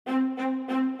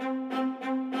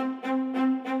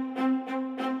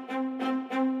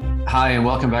Hi, and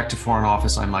welcome back to Foreign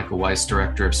Office. I'm Michael Weiss,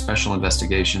 Director of Special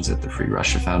Investigations at the Free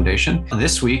Russia Foundation.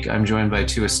 This week, I'm joined by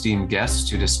two esteemed guests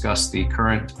to discuss the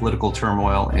current political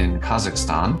turmoil in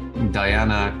Kazakhstan.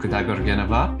 Diana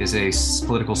Kudagorgenova is a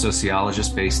political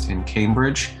sociologist based in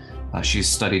Cambridge. She's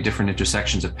studied different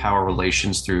intersections of power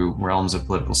relations through realms of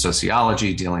political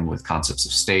sociology, dealing with concepts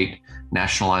of state,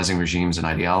 nationalizing regimes and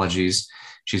ideologies.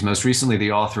 She's most recently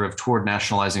the author of Toward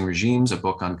Nationalizing Regimes, a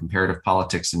book on comparative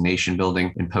politics and nation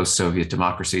building in post-Soviet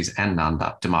democracies and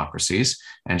non-democracies.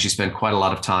 And she spent quite a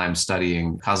lot of time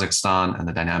studying Kazakhstan and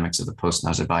the dynamics of the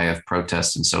post-Nazarbayev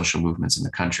protests and social movements in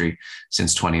the country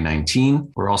since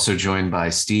 2019. We're also joined by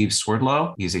Steve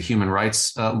Swerdlow. He's a human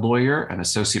rights lawyer and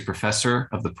associate professor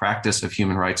of the practice of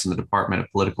human rights in the Department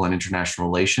of Political and International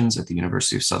Relations at the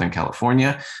University of Southern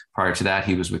California. Prior to that,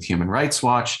 he was with Human Rights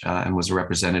Watch and was a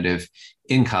representative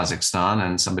in Kazakhstan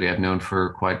and somebody I've known for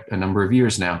quite a number of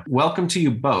years now. Welcome to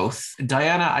you both.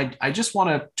 Diana, I just want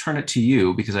to turn it to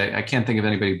you because I can't think of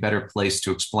anybody better placed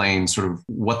to explain sort of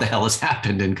what the hell has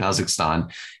happened in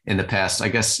Kazakhstan in the past. I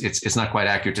guess it's not quite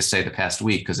accurate to say the past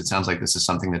week because it sounds like this is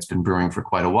something that's been brewing for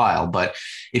quite a while. But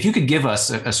if you could give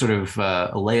us a sort of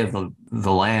a lay of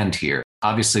the land here.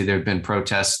 Obviously, there have been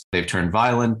protests. They've turned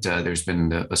violent. There's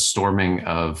been a storming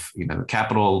of the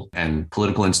capital and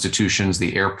political institutions,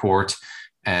 the airport.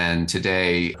 And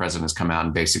today, the president has come out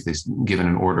and basically given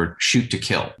an order, shoot to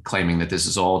kill, claiming that this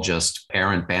is all just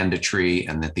errant banditry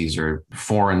and that these are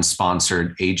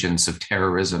foreign-sponsored agents of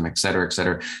terrorism, et cetera, et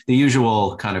cetera. The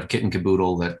usual kind of kit and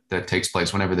caboodle that takes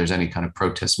place whenever there's any kind of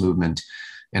protest movement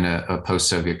in a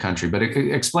post-Soviet country. But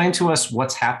explain to us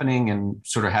what's happening and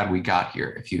sort of how we got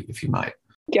here, if you might.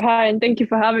 Hi, and thank you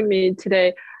for having me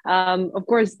today. Of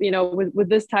course, with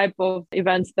this type of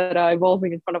events that are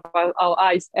evolving in front of our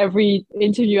eyes, every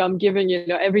interview I'm giving,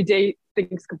 every day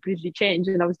things completely change.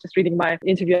 And I was just reading my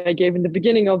interview I gave in the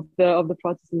beginning of the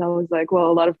process, and I was like,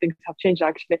 well, a lot of things have changed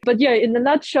actually. But yeah, in a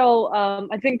nutshell,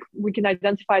 I think we can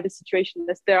identify the situation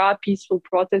as there are peaceful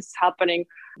protests happening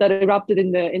that erupted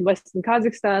in Western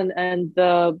Kazakhstan, and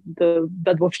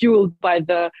that were fueled by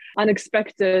the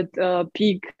unexpected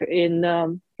peak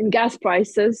in gas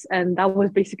prices, and that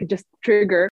was basically just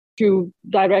trigger to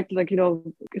direct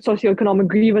socioeconomic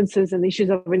grievances and issues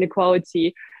of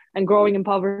inequality and growing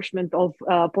impoverishment of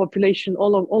population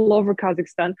all over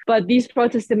Kazakhstan. But these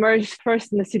protests emerged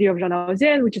first in the city of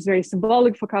Zhanaozen, which is very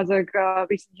symbolic for Kazakh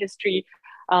recent history.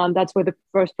 That's where the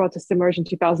first protests emerged in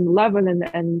 2011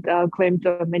 and claimed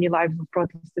many lives of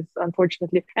protesters,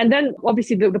 unfortunately. And then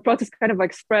obviously the protests kind of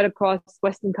spread across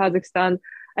Western Kazakhstan.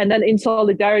 And then in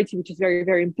solidarity, which is very,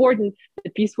 very important, the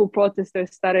peaceful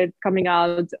protesters started coming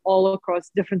out all across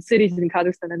different cities in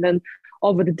Kazakhstan. And then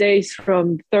over the days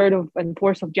from 3rd and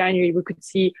 4th of January, we could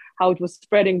see how it was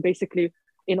spreading basically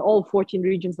in all 14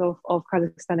 regions of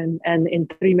Kazakhstan and in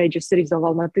 3 major cities of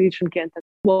Almaty, Shymkent,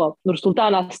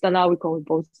 Nur-Sultan, Astana. We call it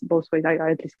both ways.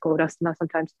 I at least call it Astana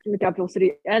sometimes, in the capital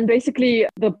city. And basically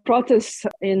the protests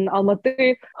in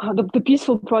Almaty, the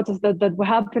peaceful protests that were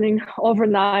happening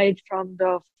overnight from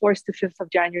the 4th to 5th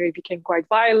of January became quite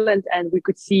violent, and we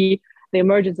could see the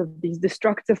emergence of these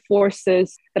destructive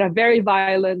forces that are very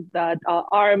violent, that are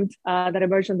armed, that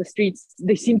emerge on the streets.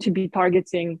 They seem to be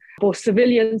targeting both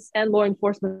civilians and law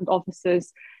enforcement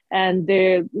officers. And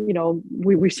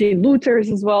we've seen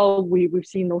looters as well. We've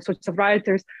seen all sorts of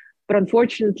rioters. But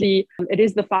unfortunately, it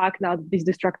is the fact now that these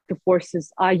destructive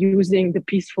forces are using the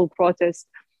peaceful protest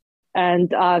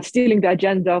and stealing the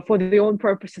agenda for their own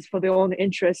purposes, for their own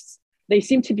interests. They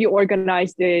seem to be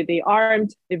organized, they're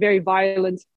armed, they're very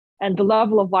violent. And the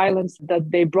level of violence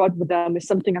that they brought with them is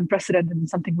something unprecedented and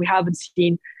something we haven't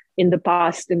seen in the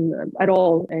past at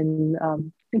all in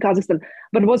Kazakhstan.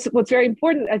 But what's very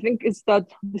important, I think, is that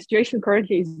the situation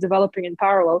currently is developing in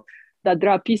parallel, that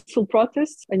there are peaceful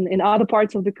protests in other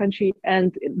parts of the country,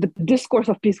 and the discourse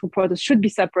of peaceful protests should be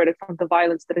separated from the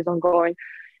violence that is ongoing.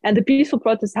 And the peaceful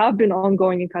protests have been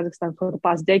ongoing in Kazakhstan for the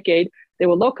past decade. They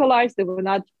were localized, they were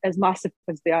not as massive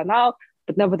as they are now,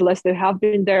 but nevertheless, they have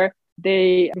been there.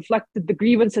 They reflected the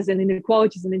grievances and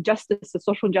inequalities and injustice, the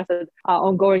social injustice are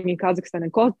ongoing in Kazakhstan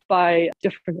and caused by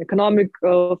different economic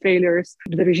failures,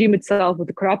 the regime itself, with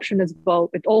the corruption as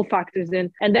well. It all factors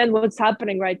in. And then what's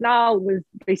happening right now with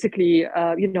basically,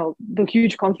 the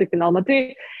huge conflict in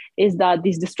Almaty is that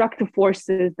these destructive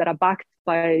forces that are backed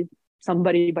by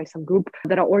somebody, by some group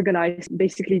that are organized,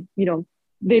 basically,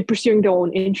 they're pursuing their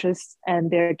own interests and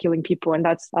they're killing people. And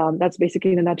that's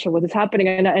basically in a nutshell what is happening.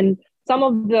 And some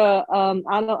of the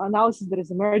analysis that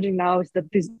is emerging now is that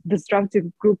these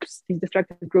destructive groups,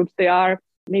 they are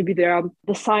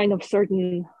the sign of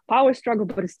certain power struggle,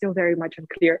 but it's still very much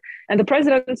unclear. And the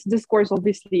president's discourse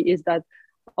obviously is that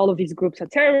all of these groups are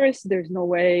terrorists. There's no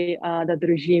way that the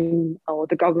regime or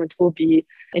the government will be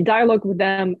in dialogue with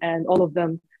them, and all of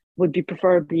them would be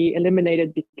preferably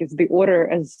eliminated, because the order,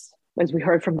 as we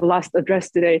heard from the last address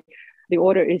today, the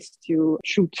order is to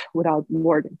shoot without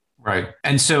warning. Right.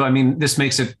 And so, I mean, this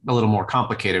makes it a little more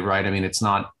complicated, right? I mean, it's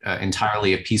not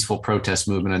entirely a peaceful protest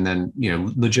movement. And then,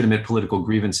 legitimate political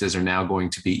grievances are now going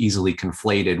to be easily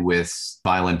conflated with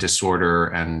violent disorder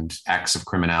and acts of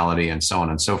criminality and so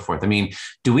on and so forth. I mean,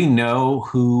 do we know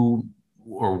who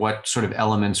or what sort of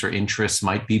elements or interests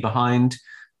might be behind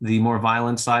the more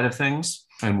violent side of things?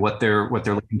 And what they're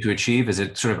looking to achieve? Is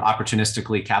it sort of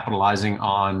opportunistically capitalizing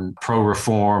on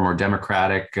pro-reform or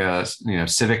democratic,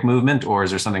 civic movement, or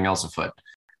is there something else afoot?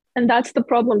 And that's the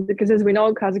problem, because as we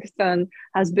know, Kazakhstan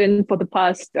has been for the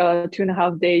past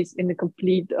 2.5 days in a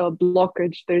complete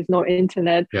blockage. There's no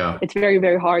internet. Yeah. It's very,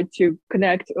 very hard to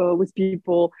connect with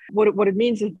people. What it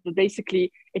means is that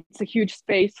basically it's a huge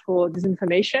space for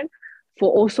disinformation,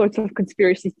 for all sorts of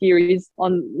conspiracy theories,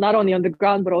 on not only on the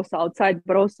ground but also outside.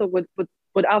 But also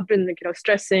what I've been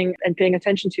stressing and paying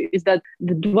attention to is that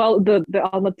the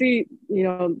Almaty,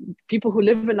 people who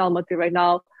live in Almaty right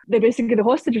now, they're basically the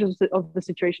hostages of the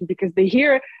situation, because they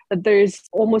hear that there's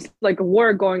almost like a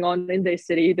war going on in their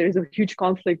city. There's a huge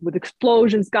conflict with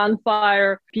explosions,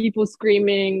 gunfire, people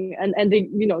screaming, and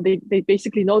they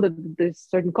basically know that there's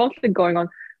certain conflict going on,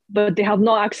 but they have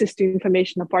no access to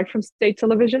information apart from state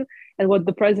television and what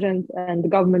the president and the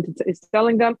government is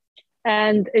telling them.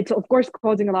 And it's, of course,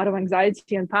 causing a lot of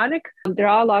anxiety and panic. There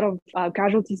are a lot of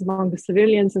casualties among the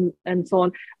civilians and so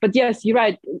on. But yes, you're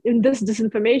right. In this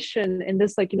disinformation, in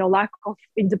this lack of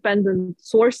independent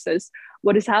sources,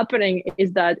 what is happening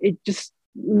is that it just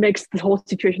makes the whole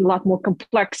situation a lot more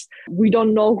complex. We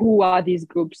don't know who are these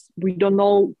groups. We don't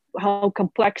know how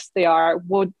complex they are,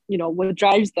 what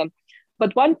drives them.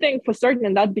 But one thing for certain,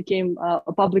 and that became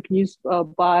a public news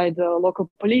by the local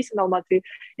police in Almaty,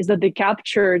 is that they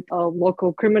captured a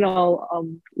local criminal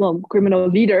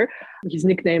leader. His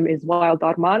nickname is Wild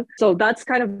Arman. So that's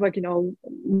kind of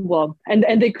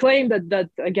and they claim that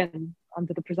again,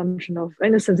 under the presumption of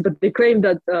innocence, but they claim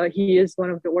that he is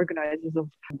one of the organizers of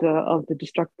the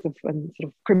destructive and sort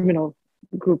of criminal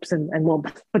groups and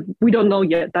mobs. But we don't know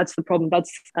yet. That's the problem.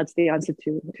 That's the answer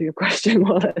to your question,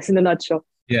 more or less, in a nutshell.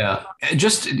 Yeah.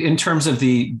 Just in terms of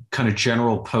the kind of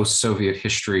general post-Soviet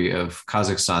history of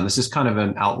Kazakhstan, this is kind of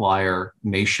an outlier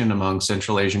nation among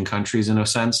Central Asian countries in a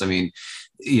sense. I mean,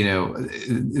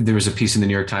 there was a piece in the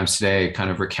New York Times today kind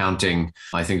of recounting,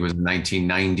 I think it was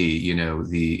 1990,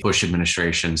 the Bush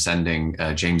administration sending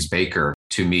James Baker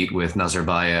to meet with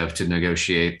Nazarbayev to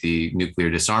negotiate the nuclear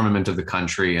disarmament of the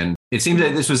country. And it seemed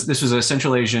that this was a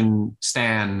Central Asian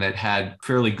stan that had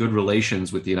fairly good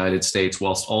relations with the United States,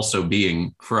 whilst also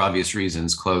being, for obvious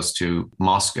reasons, close to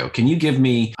Moscow. Can you give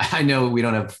me, I know we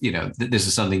don't have, this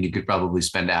is something you could probably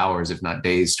spend hours, if not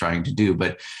days, trying to do,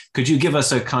 but could you give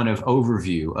us a kind of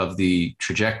overview of the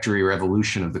trajectory or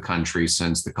evolution of the country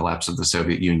since the collapse of the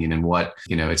Soviet Union, and what,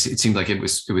 it seemed like it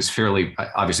was fairly,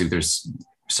 obviously there's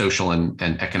social and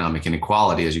economic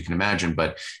inequality, as you can imagine,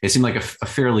 but it seemed like a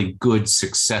fairly good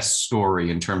success story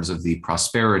in terms of the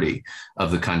prosperity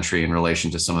of the country in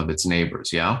relation to some of its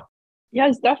neighbors. Yeah.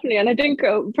 Yes, definitely. And I think,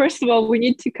 first of all, we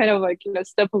need to kind of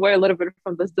step away a little bit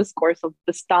from this discourse of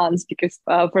the stans, because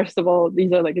first of all,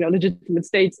 these are legitimate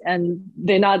states, and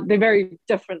they're very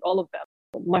different, all of them.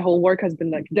 My whole work has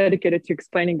been dedicated to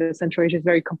explaining that Central Asia is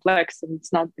very complex, and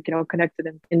it's not connected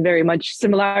in very much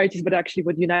similarities, but actually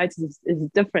what unites is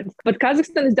different. But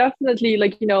Kazakhstan is definitely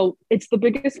it's the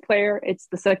biggest player. It's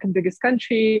the second biggest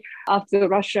country after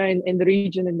Russia in the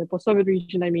region, in the post-Soviet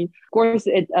region. I mean, of course,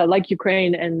 it like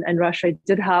Ukraine and Russia, it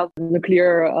did have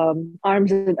nuclear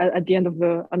arms at the end of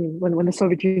when the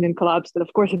Soviet Union collapsed. And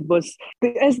of course, it was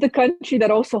as the country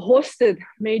that also hosted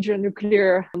major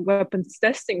nuclear weapons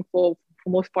testing for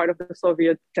most part of the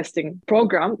Soviet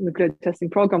nuclear testing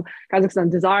program. Kazakhstan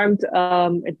disarmed.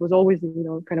 It was always,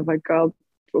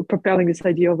 propelling this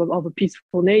idea of a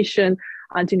peaceful nation,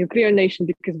 anti-nuclear nation,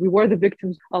 because we were the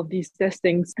victims of these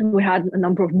testings, and we had a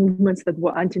number of movements that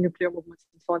were anti-nuclear movements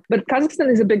and so on. But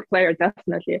Kazakhstan is a big player,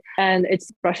 definitely, and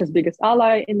it's Russia's biggest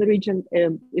ally in the region.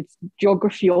 Its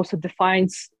geography also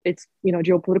defines its,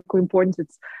 geopolitical importance.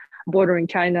 It's bordering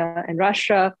China and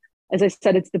Russia. As I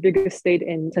said, it's the biggest state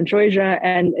in Central Asia,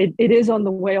 and it is on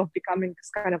the way of becoming this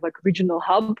kind of regional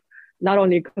hub, not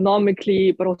only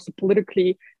economically, but also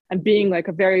politically, and being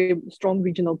a very strong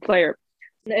regional player.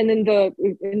 And in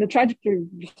the trajectory,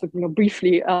 just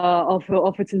briefly,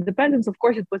 of its independence, of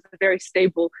course, it was a very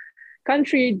stable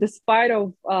country, despite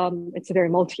of it's a very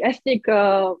multi-ethnic,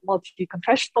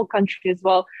 multi-confessional country as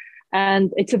well.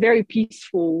 And it's a very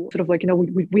peaceful sort of like,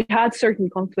 we had certain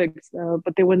conflicts,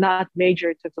 but they were not major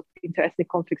in terms of inter-ethnic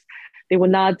conflicts. They were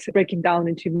not breaking down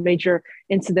into major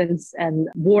incidents and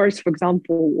wars, for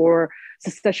example, or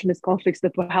secessionist conflicts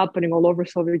that were happening all over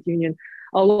Soviet Union,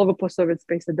 all over post-Soviet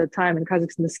space at that time. And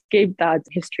Kazakhstan escaped that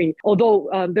history. Although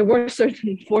there were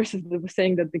certain forces that were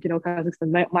saying that,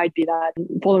 Kazakhstan might be that,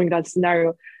 following that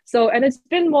scenario. So, and it's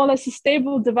been more or less a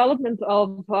stable development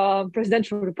of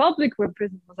presidential republic where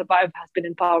President Nazarbayev has been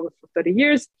in power for 30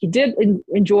 years. He did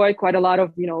enjoy quite a lot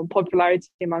of, popularity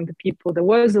among the people. There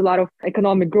was a lot of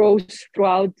economic growth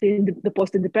throughout the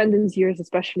post-independence years,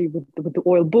 especially with the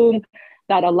oil boom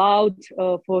that allowed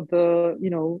for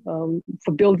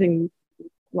for building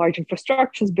large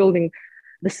infrastructures, building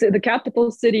the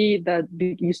capital city that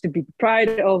used to be the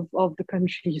pride of the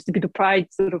country, used to be the pride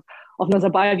sort of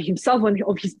Nazarbayev himself and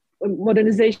of his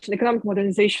economic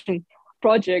modernization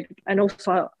project. And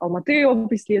also Almaty,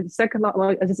 obviously, as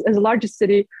the largest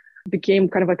city, became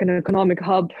kind of like an economic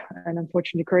hub. And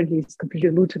unfortunately, currently it's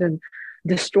completely looted and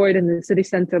destroyed in the city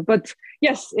center. But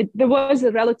yes, there was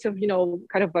a relative,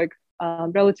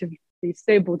 relatively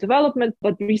stable development,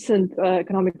 but recent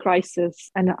economic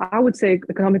crisis and I would say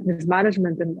economic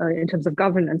mismanagement in terms of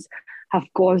governance have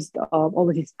caused all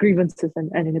of these grievances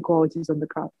and inequalities on the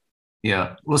ground.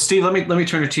 Yeah. Well, Steve, let me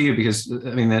turn it to you because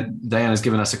that Diana's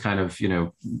given us a kind of,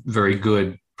 very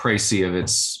good précis of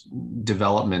its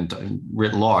development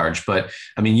writ large. But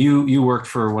you worked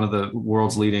for one of the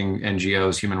world's leading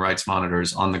NGOs, human rights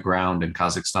monitors, on the ground in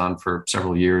Kazakhstan for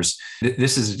several years.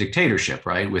 This is a dictatorship,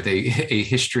 right? With a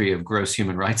history of gross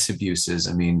human rights abuses.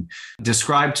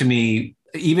 Describe to me,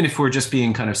 even if we're just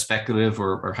being kind of speculative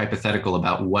or hypothetical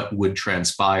about what would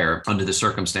transpire under the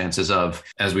circumstances of,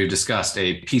 as we've discussed,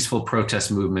 a peaceful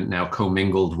protest movement now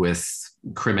commingled with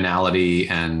criminality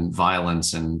and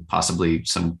violence and possibly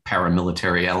some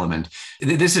paramilitary element.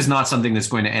 This is not something that's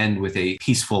going to end with a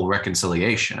peaceful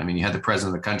reconciliation. You had the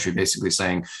president of the country basically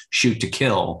saying shoot to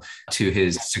kill to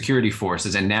his security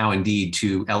forces, and now indeed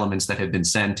to elements that have been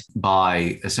sent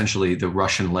by essentially the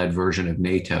Russian-led version of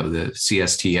NATO, the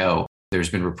CSTO. There's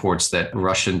been reports that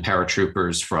Russian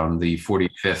paratroopers from the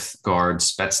 45th Guard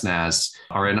Spetsnaz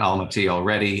are in Almaty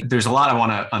already. There's a lot I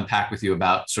want to unpack with you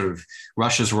about sort of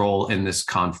Russia's role in this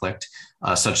conflict,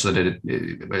 such that it,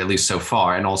 at least so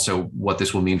far, and also what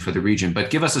this will mean for the region. But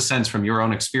give us a sense from your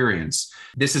own experience.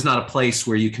 This is not a place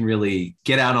where you can really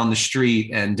get out on the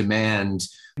street and demand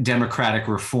democratic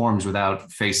reforms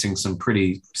without facing some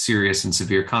pretty serious and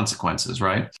severe consequences,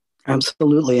 right?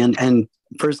 Absolutely. And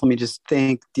first, let me just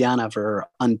thank Diana for her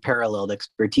unparalleled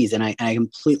expertise. And I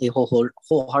completely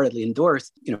wholeheartedly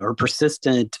endorse, her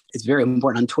persistent, it's very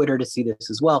important on Twitter to see this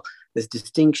as well, this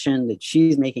distinction that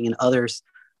she's making and others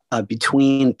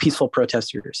between peaceful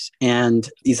protesters and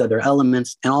these other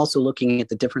elements, and also looking at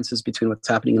the differences between what's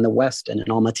happening in the West and in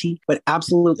Almaty. But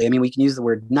absolutely, we can use the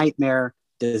word nightmare,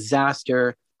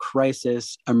 disaster,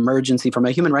 crisis, emergency. From a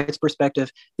human rights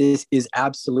perspective, this is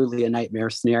absolutely a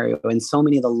nightmare scenario. And so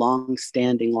many of the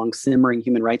long-standing, long-simmering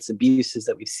human rights abuses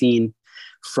that we've seen,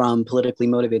 from politically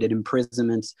motivated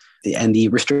imprisonments and the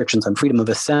restrictions on freedom of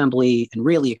assembly, and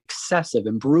really excessive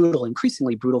and brutal,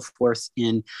 increasingly brutal force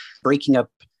in breaking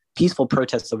up peaceful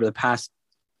protests over the past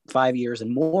 5 years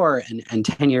and more, and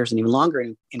 10 years and even longer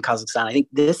in Kazakhstan. I think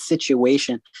this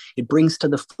situation, it brings to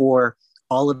the fore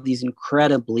all of these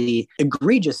incredibly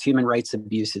egregious human rights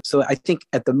abuses. So I think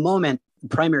at the moment,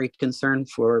 primary concern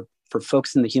for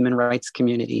folks in the human rights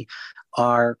community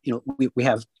are, we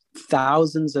have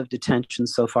thousands of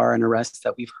detentions so far and arrests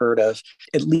that we've heard of,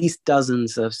 at least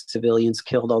dozens of civilians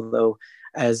killed, although,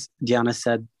 as Diana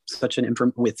said,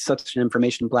 with such an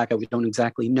information blackout, we don't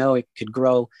exactly know. It could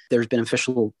grow. There's been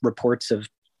official reports of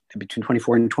between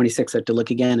 24 and 26, I have to look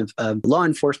again, of law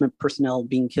enforcement personnel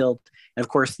being killed. And of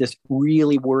course, this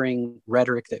really worrying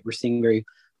rhetoric that we're seeing, very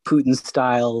Putin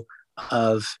style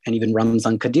and even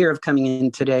Ramzan Kadyrov coming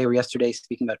in today or yesterday,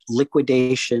 speaking about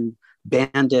liquidation,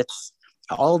 bandits,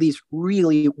 all these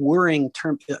really worrying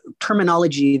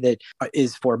terminology that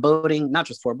is foreboding, not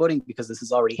just foreboding because this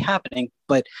is already happening,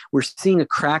 but we're seeing a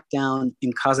crackdown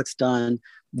in Kazakhstan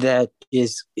that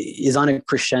is on a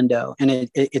crescendo. And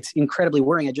it's incredibly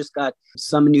worrying. I just got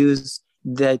some news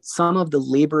that some of the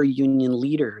labor union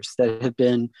leaders that have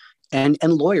been, and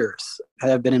lawyers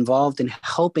have been involved in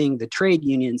helping the trade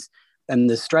unions and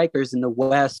the strikers in the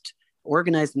West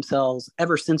organize themselves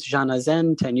ever since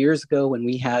Zhanazen 10 years ago when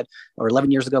we had, or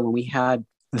 11 years ago when we had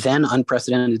then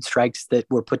unprecedented strikes that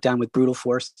were put down with brutal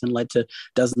force and led to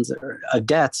dozens of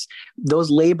deaths. Those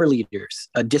labor leaders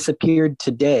disappeared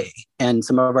today, and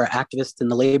some of our activists in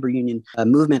the labor union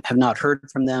movement have not heard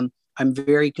from them. I'm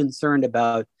very concerned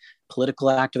about political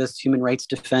activists, human rights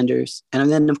defenders.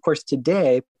 And then, of course,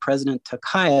 today, President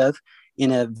Tokayev,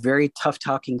 in a very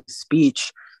tough-talking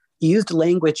speech, used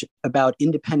language about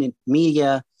independent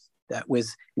media that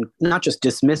was not just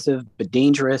dismissive, but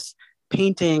dangerous,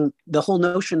 painting the whole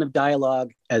notion of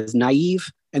dialogue as naive.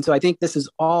 And so I think this is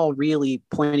all really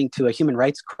pointing to a human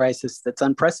rights crisis that's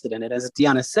unprecedented. As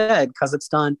Diana said,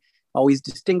 Kazakhstan always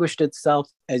distinguished itself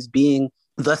as being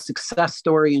the success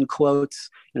story, in quotes,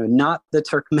 not the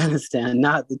Turkmenistan,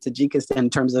 not the Tajikistan in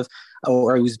terms of,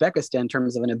 or Uzbekistan in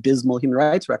terms of an abysmal human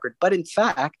rights record. But in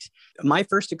fact, my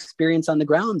first experience on the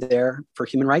ground there for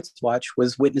Human Rights Watch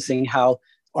was witnessing how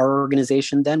our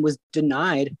organization then was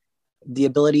denied the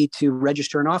ability to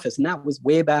register an office. And that was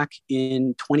way back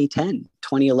in 2010,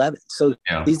 2011. So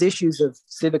These issues of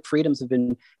civic freedoms have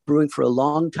been brewing for a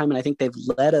long time. And I think they've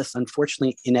led us,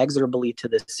 unfortunately, inexorably to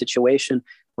this situation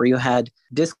where you had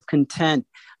discontent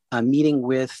meeting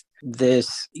with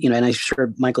this, and I'm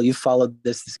sure, Michael, you followed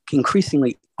this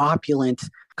increasingly opulent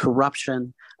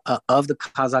corruption of the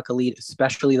Kazakh elite,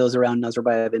 especially those around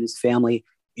Nazarbayev and his family,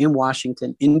 in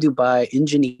Washington, in Dubai, in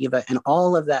Geneva, and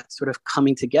all of that sort of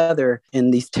coming together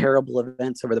in these terrible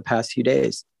events over the past few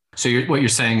days. So what you're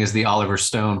saying is the Oliver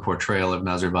Stone portrayal of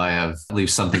Nazarbayev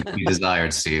leaves something to be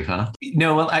desired, Steve, huh?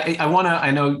 No, well,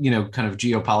 I know, kind of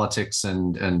geopolitics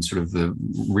and sort of the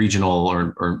regional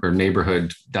or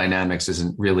neighborhood dynamics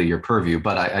isn't really your purview,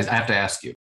 but I have to ask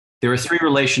you. There are three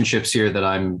relationships here that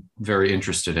I'm very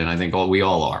interested in. I think we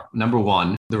all are. Number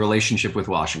one, the relationship with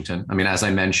Washington. I mean, as I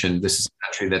mentioned, this is a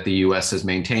country that the U.S. has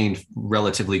maintained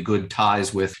relatively good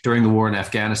ties with. During the war in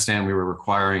Afghanistan, we were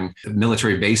requiring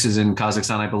military bases in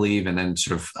Kazakhstan, I believe, and then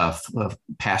sort of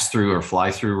pass-through or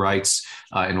fly-through rights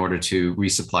in order to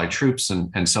resupply troops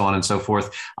and so on and so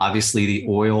forth. Obviously, the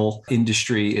oil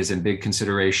industry is in big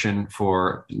consideration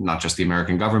for not just the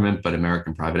American government, but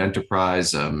American private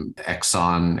enterprise,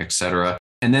 Exxon, et cetera.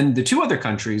 And then the two other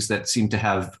countries that seem to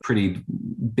have pretty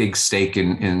big stake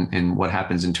in what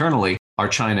happens internally are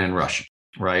China and Russia,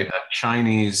 right?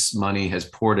 Chinese money has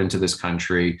poured into this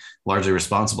country, largely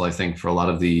responsible, I think, for a lot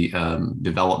of the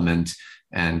development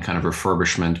and kind of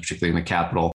refurbishment, particularly in the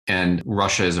capital. And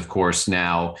Russia is, of course,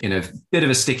 now in a bit of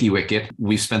a sticky wicket.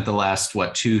 We've spent the last,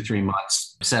 2-3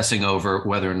 months obsessing over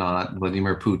whether or not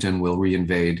Vladimir Putin will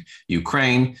reinvade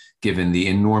Ukraine, given the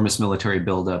enormous military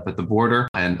buildup at the border.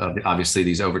 And obviously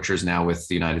these overtures now with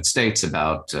the United States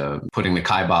about putting the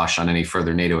kibosh on any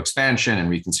further NATO expansion and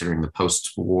reconsidering the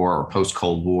post-war or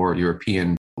post-Cold War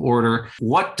European order.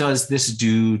 What does this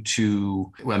do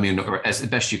to, or as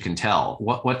best you can tell,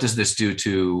 what does this do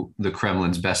to the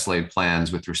Kremlin's best laid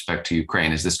plans with respect to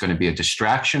Ukraine? Is this going to be a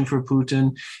distraction for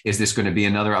Putin? Is this going to be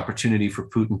another opportunity for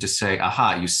Putin to say,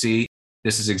 aha, you see,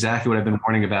 this is exactly what I've been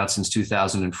warning about since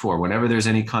 2004. Whenever there's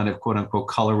any kind of quote unquote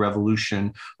color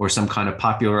revolution or some kind of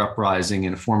popular uprising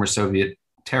in a former Soviet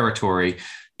territory,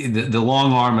 the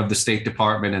long arm of the State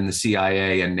Department and the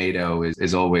CIA and NATO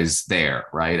is always there,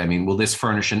 right? I mean, will this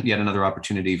furnish yet another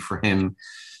opportunity for him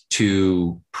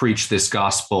to preach this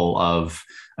gospel of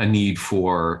a need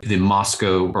for the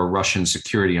Moscow or Russian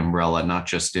security umbrella, not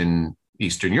just in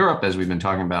Eastern Europe, as we've been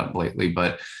talking about lately,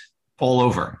 but all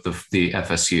over the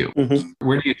FSU? Mm-hmm.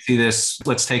 Where do you see this?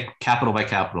 Let's take capital by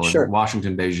capital, sure.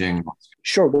 Washington, Beijing.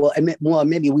 Sure. Well,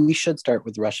 maybe we should start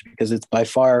with Russia because it's by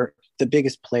far the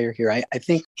biggest player here. I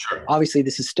think sure. Obviously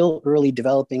this is still early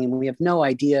developing and we have no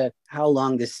idea how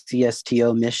long this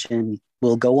CSTO mission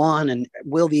will go on, and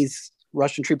will these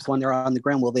Russian troops, when they're on the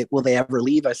ground, will they ever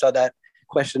leave? I saw that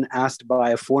question asked by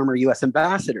a former U.S.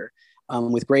 ambassador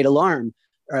with great alarm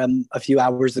a few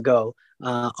hours ago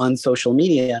on social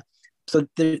media. So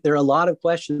there are a lot of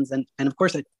questions. And of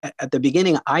course, at the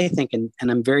beginning, I think, and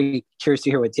I'm very curious to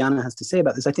hear what Diana has to say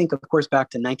about this, I think, of course, back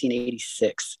to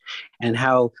 1986 and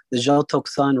how the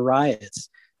Желтоксан riots,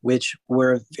 which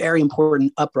were a very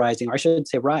important uprising, or I shouldn't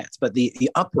say riots, but the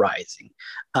uprising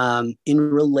in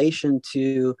relation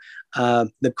to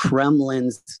the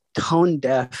Kremlin's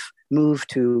tone-deaf move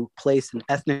to place an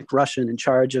ethnic Russian in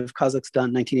charge of Kazakhstan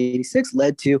in 1986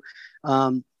 led to,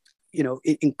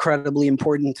 incredibly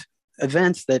important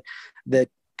events that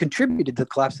contributed to the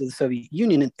collapse of the Soviet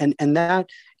Union. And that,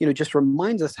 just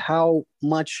reminds us how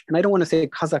much, and I don't want to say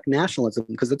Kazakh nationalism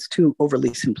because it's too overly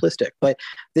simplistic, but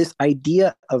this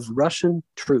idea of Russian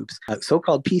troops,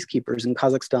 so-called peacekeepers in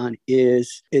Kazakhstan,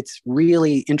 it's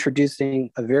really introducing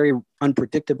a very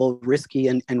unpredictable, risky,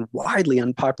 and widely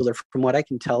unpopular, from what I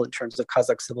can tell, in terms of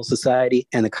Kazakh civil society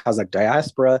and the Kazakh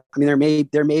diaspora. I mean,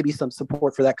 there may be some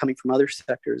support for that coming from other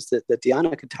sectors that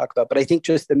Diana could talk about, but I think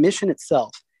just the mission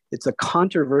itself, it's a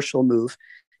controversial move.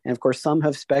 And of course, some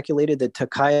have speculated that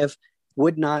Tokayev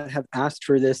would not have asked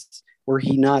for this were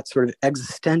he not sort of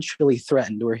existentially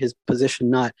threatened, or his position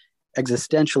not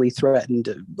existentially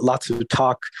threatened? Lots of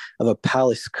talk of a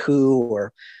palace coup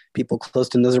or people close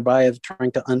to Nazarbayev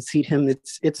trying to unseat him.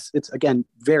 It's again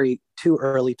very too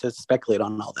early to speculate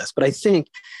on all this. But I think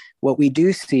what we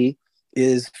do see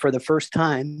is, for the first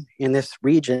time in this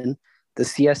region, the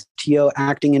CSTO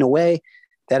acting in a way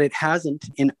that it hasn't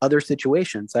in other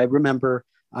situations. I remember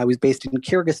I was based in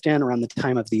Kyrgyzstan around the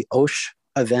time of the Osh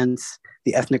events,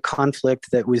 the ethnic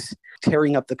conflict that was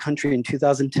tearing up the country in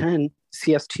 2010.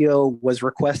 CSTO was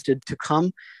requested to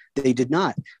come. They did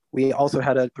not. We also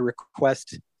had a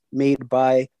request made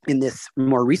in this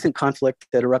more recent conflict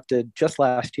that erupted just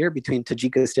last year between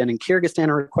Tajikistan and Kyrgyzstan,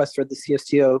 a request for the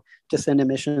CSTO to send a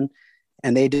mission,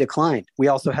 and they declined. We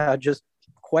also had just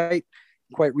quite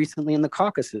recently in the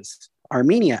Caucasus,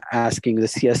 Armenia asking the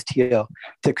CSTO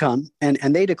to come, and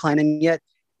they declined. And yet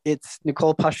it's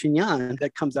Nikol Pashinyan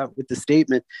that comes out with the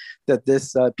statement that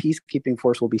this peacekeeping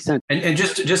force will be sent. And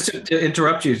just to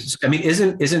interrupt you, I mean,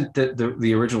 isn't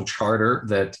the original charter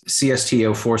that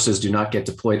CSTO forces do not get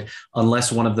deployed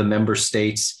unless one of the member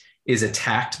states is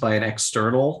attacked by an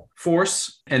external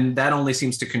force? And that only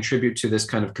seems to contribute to this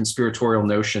kind of conspiratorial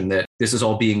notion that this is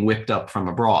all being whipped up from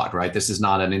abroad, right? This is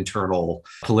not an internal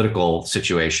political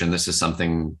situation. This is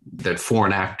something that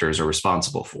foreign actors are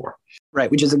responsible for. Right,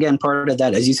 which is, again, part of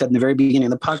that, as you said in the very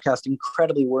beginning of the podcast,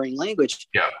 incredibly worrying language.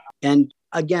 Yeah. And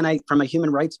again, from a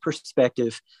human rights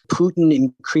perspective, Putin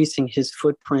increasing his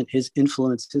footprint, his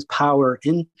influence, his power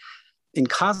in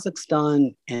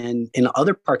Kazakhstan and in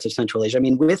other parts of Central Asia. I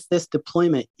mean, with this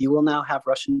deployment, you will now have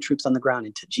Russian troops on the ground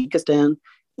in Tajikistan,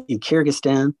 in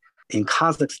Kyrgyzstan, in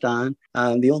Kazakhstan.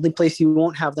 The only place you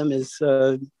won't have them is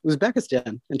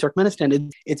Uzbekistan and Turkmenistan.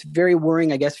 It's very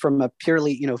worrying, I guess, from a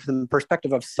purely, from the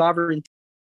perspective of sovereignty.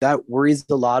 That worries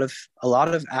a lot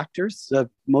of actors,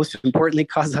 most importantly,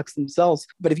 Kazakhs themselves.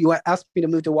 But if you ask me to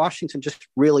move to Washington just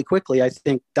really quickly, I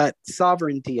think that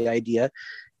sovereignty idea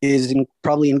is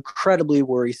probably incredibly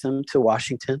worrisome to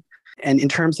Washington. And in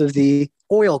terms of the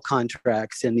oil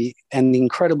contracts and the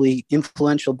incredibly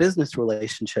influential business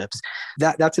relationships,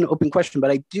 that's an open question.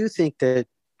 But I do think that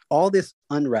all this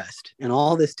unrest and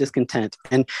all this discontent,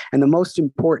 and the most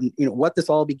important, what this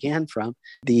all began from,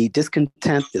 the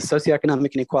discontent, the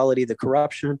socioeconomic inequality, the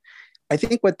corruption, I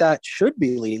think what that should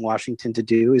be leading Washington to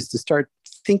do is to start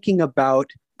thinking about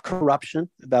corruption,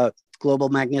 about global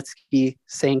Magnitsky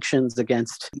sanctions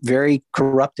against very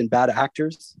corrupt and bad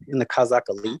actors in the Kazakh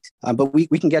elite. But we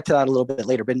can get to that a little bit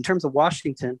later. But in terms of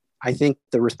Washington, I think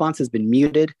the response has been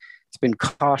muted. It's been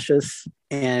cautious.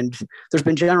 And there's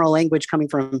been general language coming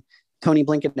from Tony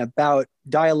Blinken about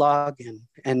dialogue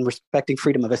and respecting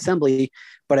freedom of assembly.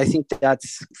 But I think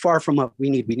that's far from what we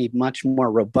need. We need much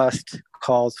more robust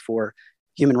calls for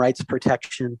human rights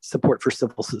protection, support for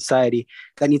civil society.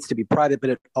 That needs to be private,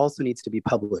 but it also needs to be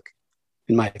public,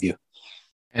 in my view.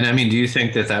 And I mean, do you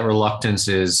think that reluctance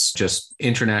is just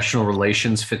international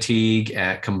relations fatigue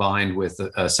combined with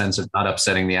a sense of not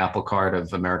upsetting the apple cart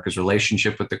of America's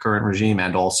relationship with the current regime?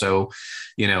 And also,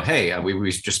 hey,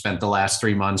 we just spent the last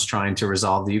 3 months trying to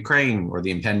resolve the Ukraine or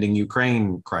the impending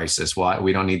Ukraine crisis. Why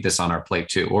we don't need this on our plate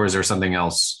too? Or is there something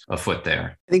else afoot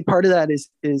there? I think part of that is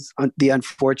the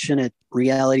unfortunate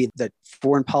reality that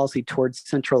foreign policy towards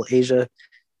Central Asia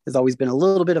has always been a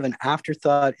little bit of an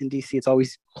afterthought in DC. It's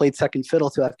always played second fiddle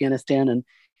to Afghanistan.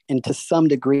 And to some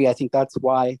degree, I think that's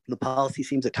why the policy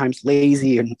seems at times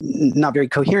lazy and not very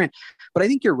coherent. But I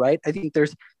think you're right. I think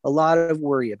there's a lot of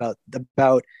worry about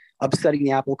upsetting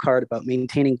the apple cart, about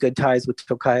maintaining good ties with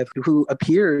Tokayev, who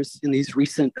appears in these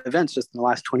recent events, just in the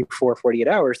last 24, 48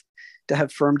 hours, to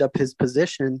have firmed up his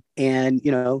position and,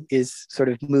 is sort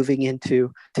of moving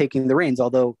into taking the reins,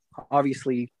 although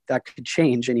obviously that could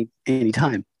change any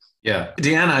time. Yeah.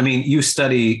 Deanna, I mean, you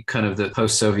study kind of the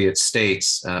post-Soviet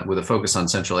states with a focus on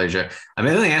Central Asia. I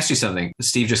mean, let me ask you something.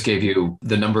 Steve just gave you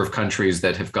the number of countries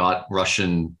that have got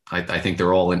Russian, I think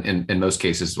they're all in most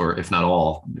cases, or if not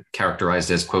all,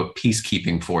 characterized as, quote,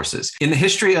 peacekeeping forces. In the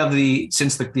history of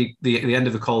since the end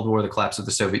of the Cold War, the collapse of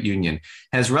the Soviet Union,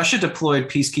 has Russia deployed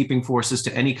peacekeeping forces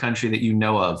to any country that you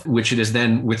know of, which it is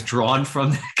then withdrawn from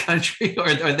the country? Or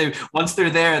are they, once they're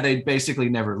there, they basically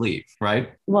never leave,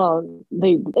 right? Well,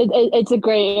 it's a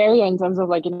gray area in terms of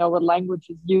what language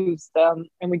is used,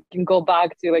 and we can go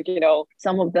back to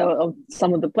some of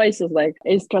the places, like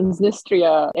is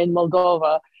Transnistria in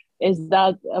Moldova, is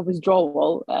that a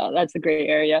withdrawal? That's a gray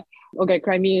area. Okay,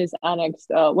 Crimea is annexed.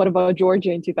 What about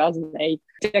Georgia in 2008?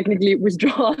 Technically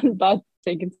withdrawn, but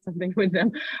taking something with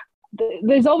them.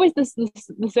 there's always this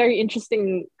very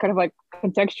interesting kind of like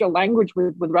contextual language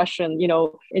with Russian,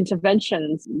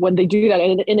 interventions when they do that.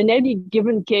 And in any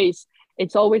given case,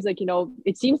 it's always like,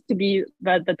 it seems to be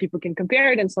that people can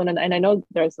compare it and so on. And I know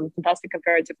there are some fantastic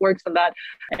comparative works on that.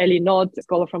 Eli Not, a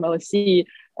scholar from LSE,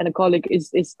 and a colleague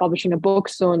is publishing a book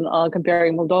soon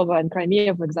comparing Moldova and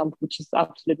Crimea, for example, which is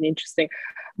absolutely interesting.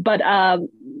 But,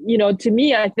 to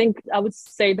me, I think I would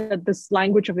say that this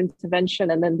language of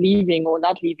intervention and then leaving or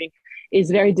not leaving is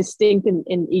very distinct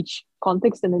in each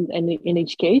context and in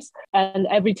each case. And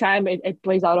every time it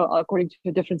plays out according to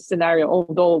a different scenario,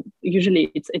 although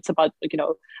usually it's about,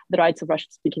 the rights of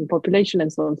Russian-speaking population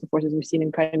and so on and so forth, as we've seen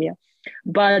in Crimea.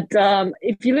 But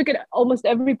if you look at almost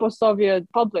every post-Soviet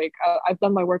republic, I've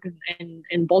done my work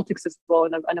in Baltics as well,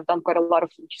 and I've done quite a lot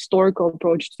of historical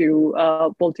approach to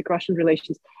Baltic-Russian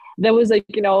relations. There was a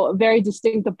very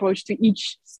distinct approach to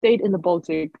each state in the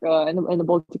Baltic in the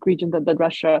Baltic region that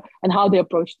Russia, and how they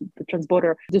approached the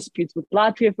transborder disputes with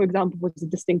Latvia, for example, was a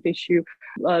distinct issue.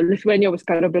 Lithuania was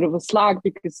kind of a bit of a slag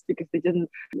because they didn't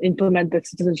implement the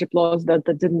citizenship laws that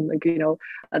didn't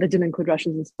that didn't include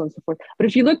Russians and so on and so forth. But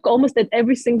if you look almost at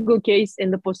every single case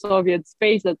in the post-Soviet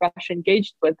space that Russia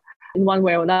engaged with, in one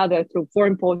way or another, through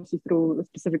foreign policy, through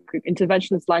specific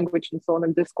interventionist language and so on,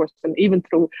 and discourse, and even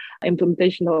through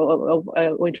implementation or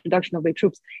introduction of their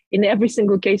troops. In every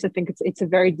single case, I think it's a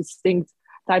very distinct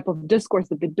type of discourse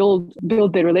that they build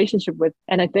their relationship with.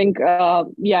 And I think,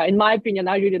 in my opinion,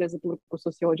 I read it as a political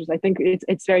sociologist, I think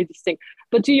it's very distinct.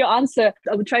 But to your answer,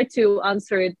 I would try to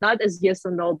answer it not as yes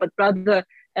or no, but rather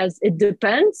as it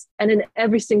depends. And in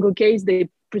every single case, they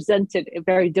present it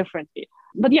very differently.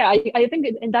 But yeah, I think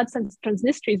in that sense,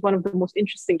 Transnistria is one of the most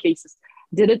interesting cases.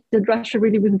 Did Russia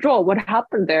really withdraw? What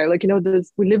happened there?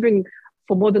 We're living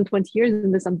for more than 20 years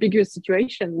in this ambiguous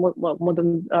situation, more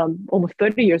than almost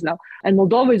 30 years now. And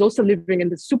Moldova is also living in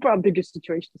this super ambiguous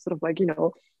situation, sort of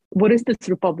what is this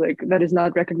republic that is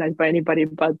not recognized by anybody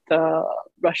but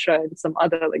Russia and some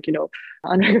other,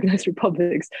 unrecognized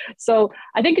republics? So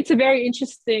I think it's a very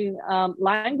interesting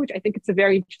language. I think it's a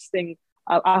very interesting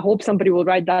I hope somebody will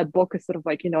write that book as sort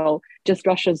of just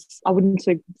Russia's, I wouldn't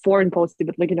say foreign policy,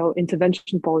 but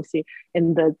intervention policy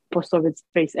in the post-Soviet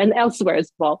space and elsewhere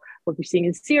as well. What we're seeing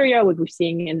in Syria, what we're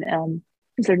seeing in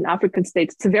certain African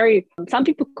states. It's a very, some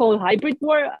people call it hybrid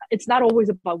war. It's not always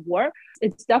about war.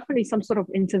 It's definitely some sort of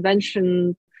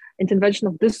intervention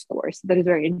of discourse that is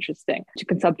very interesting to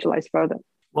conceptualize further.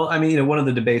 Well, I mean, one of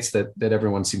the debates that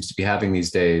everyone seems to be having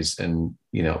these days, and,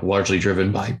 largely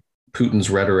driven by Putin's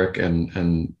rhetoric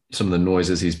and some of the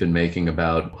noises he's been making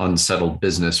about unsettled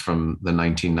business from the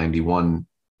 1991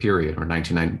 period or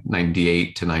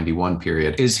 1998 to 91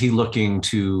 period. Is he looking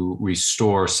to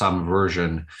restore some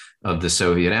version of the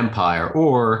Soviet Empire?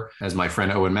 Or, as my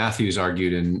friend Owen Matthews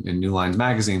argued in New Lines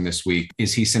magazine this week,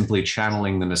 is he simply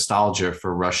channeling the nostalgia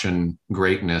for Russian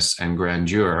greatness and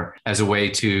grandeur as a way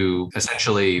to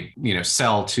essentially,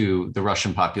 sell to the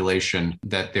Russian population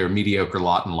that their mediocre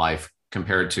lot in life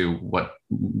compared to what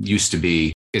used to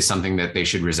be is something that they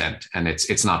should resent. And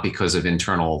it's not because of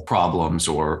internal problems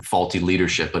or faulty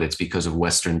leadership, but it's because of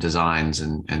Western designs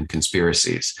and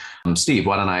conspiracies. Steve,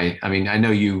 why don't I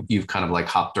know you've kind of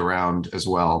hopped around as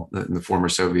well in the former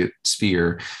Soviet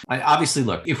sphere. Obviously,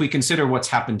 look, if we consider what's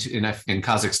happened in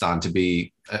Kazakhstan to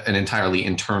be an entirely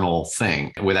internal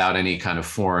thing without any kind of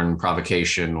foreign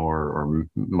provocation or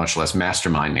much less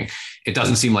masterminding, it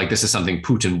doesn't seem like this is something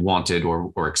Putin wanted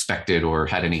or expected or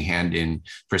had any hand in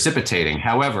precipitating.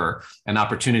 However, an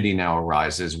opportunity now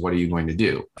arises. What are you going to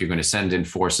do? You're going to send in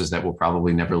forces that will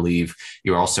probably never leave.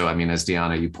 You're also, as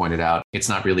Diana, you pointed out, it's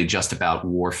not really just about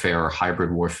warfare or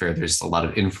hybrid warfare. There's a lot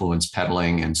of influence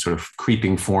peddling and sort of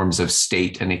creeping forms of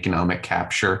state and economic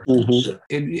capture.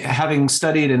 Mm-hmm. Having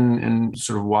studied and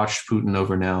sort of watched Putin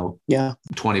over now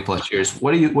 20 plus years,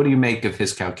 what do you make of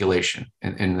his calculation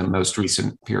in the most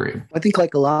recent period? I think,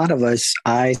 like a lot of us,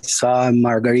 I saw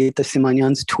Margarita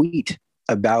Simonyan's tweet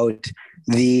about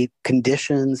the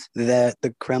conditions that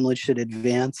the Kremlin should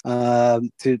advance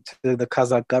to the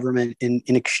Kazakh government in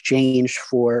exchange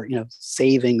for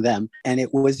saving them, and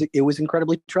it was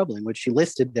incredibly troubling. What she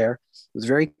listed there was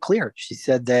very clear. She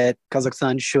said that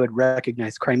Kazakhstan should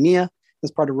recognize Crimea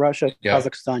as part of Russia. Yeah.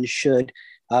 Kazakhstan should.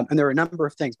 And there are a number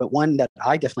of things, but one that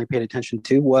I definitely paid attention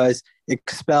to was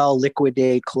expel,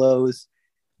 liquidate, close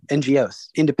NGOs,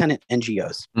 independent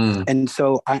NGOs. Mm. And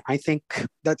so I think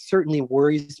that certainly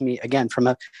worries me, again, from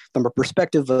a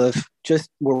perspective of just,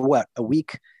 we're a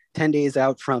week, 10 days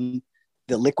out from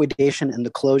the liquidation and the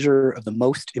closure of the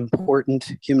most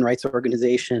important human rights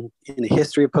organization in the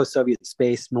history of post-Soviet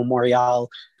space, Memorial,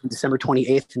 on December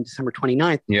 28th and December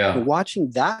 29th. Yeah. And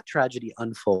watching that tragedy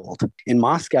unfold in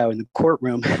Moscow in the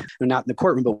courtroom, not in the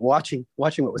courtroom, but watching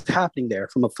what was happening there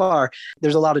from afar,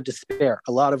 there's a lot of despair,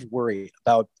 a lot of worry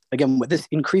about, again, with this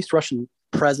increased Russian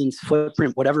presence,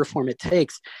 footprint, whatever form it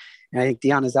takes. And I think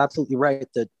Diana is absolutely right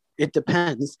that it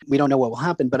depends. We don't know what will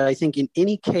happen. But I think in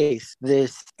any case,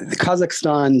 the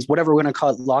Kazakhstan's, whatever we're going to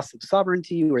call it, loss of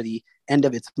sovereignty or the end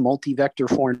of its multi-vector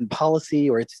foreign policy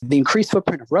or it's the increased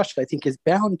footprint of Russia, I think is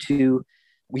bound to,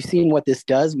 we've seen what this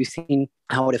does. We've seen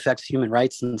how it affects human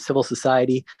rights and civil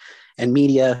society and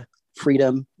media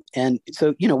freedom. And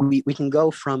so, we can go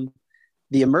from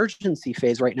the emergency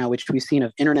phase right now, which we've seen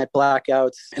of internet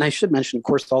blackouts. And I should mention, of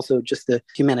course, also just the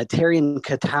humanitarian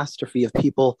catastrophe of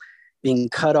people being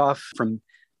cut off from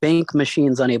bank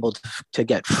machines, unable to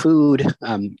get food,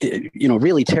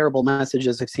 really terrible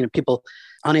messages I've seen of people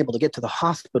unable to get to the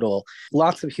hospital,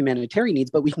 lots of humanitarian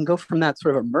needs. But we can go from that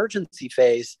sort of emergency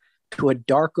phase to a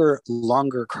darker,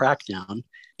 longer crackdown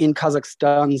in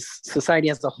Kazakhstan's society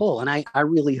as a whole. And I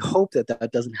really hope that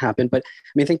doesn't happen. But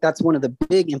I think that's one of the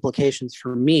big implications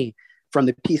for me from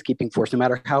the peacekeeping force, no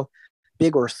matter how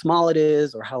big or small it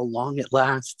is or how long it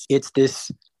lasts. It's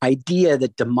this idea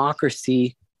that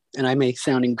democracy, and I may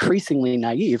sound increasingly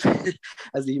naive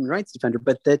as a human rights defender,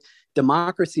 but that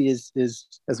democracy is,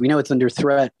 as we know, it's under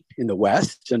threat in the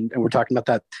West. And we're talking about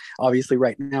that obviously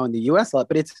right now in the US a lot,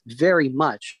 but it's very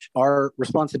much our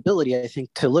responsibility, I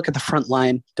think, to look at the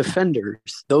frontline defenders,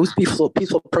 those peaceful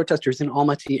protesters in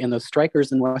Almaty and those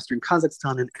strikers in Western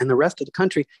Kazakhstan and the rest of the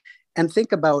country, and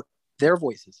think about their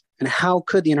voices and how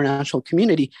could the international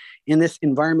community in this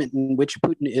environment in which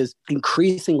Putin is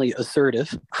increasingly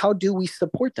assertive, how do we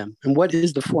support them? And what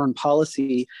is the foreign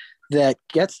policy that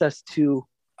gets us to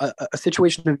a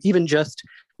situation of even just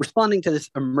responding to this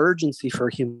emergency for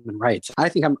human rights? I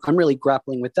think I'm really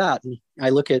grappling with that. And I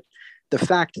look at the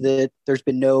fact that there's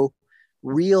been no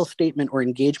real statement or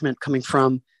engagement coming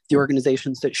from the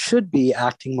organizations that should be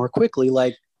acting more quickly,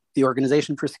 like the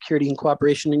Organization for Security and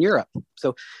Cooperation in Europe.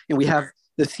 So we have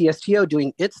the CSTO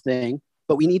doing its thing,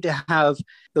 but we need to have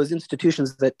those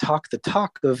institutions that talk the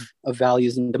talk of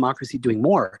values and democracy doing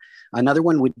more. Another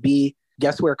one would be,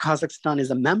 guess where Kazakhstan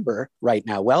is a member right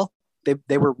now? Well,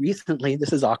 they were recently,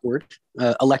 this is awkward,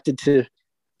 elected to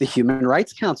the Human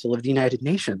Rights Council of the United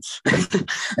Nations.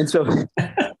 And so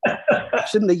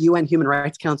shouldn't the UN Human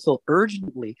Rights Council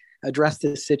urgently address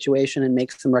this situation and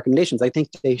make some recommendations? I think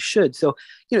they should. So,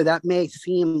 that may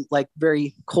seem like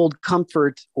very cold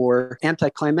comfort or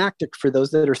anticlimactic for those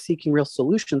that are seeking real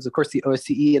solutions. Of course, the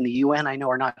OSCE and the UN, I know,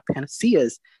 are not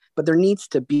panaceas, but there needs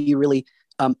to be really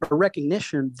a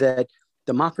recognition that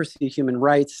democracy, human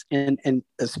rights, and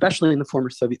especially in the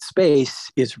former Soviet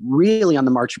space, is really on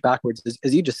the march backwards.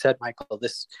 As you just said, Michael,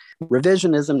 this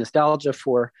revisionism, nostalgia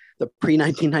for the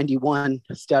pre-1991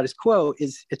 status quo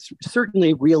it's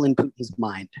certainly real in Putin's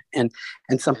mind. And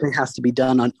something has to be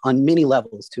done on many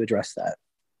levels to address that.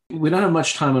 We don't have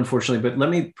much time, unfortunately, but let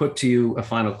me put to you a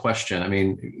final question. I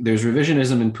mean, there's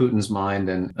revisionism in Putin's mind,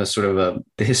 and a sort of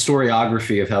the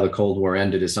historiography of how the Cold War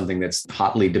ended is something that's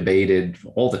hotly debated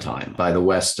all the time by the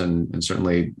West and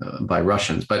certainly by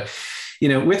Russians. But,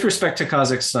 with respect to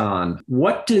Kazakhstan,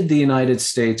 what did the United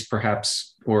States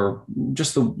perhaps, or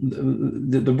just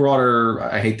the broader,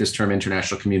 I hate this term,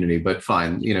 international community, but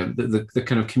fine, the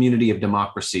kind of community of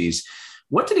democracies,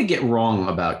 what did it get wrong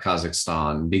about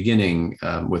Kazakhstan beginning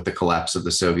with the collapse of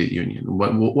the Soviet Union?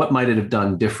 What might it have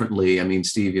done differently? I mean,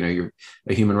 Steve, you're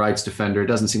a human rights defender. It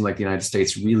doesn't seem like the United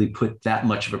States really put that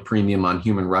much of a premium on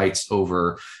human rights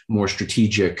over more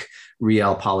strategic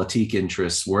realpolitik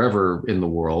interests wherever in the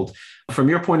world. From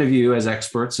your point of view as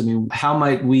experts, I mean, how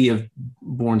might we have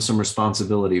borne some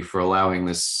responsibility for allowing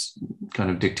this kind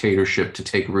of dictatorship to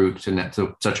take root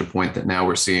to such a point that now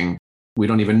we're seeing we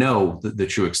don't even know the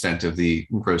true extent of the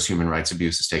gross human rights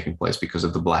abuses taking place because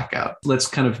of the blackout? Let's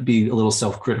kind of be a little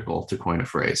self-critical, to coin a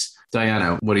phrase.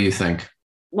 Diana, what do you think?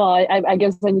 Well, I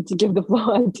guess I need to give the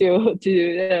floor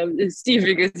to Steve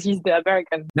because he's the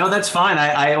American. No, that's fine.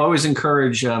 I always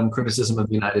encourage criticism of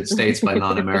the United States by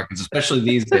non-Americans, especially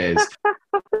these days.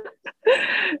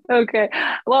 Okay.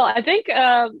 Well, I think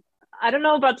I don't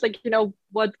know about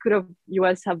what could have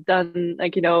U.S. have done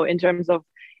in terms of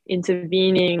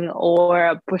intervening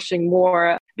or pushing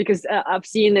more, because I've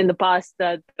seen in the past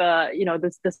that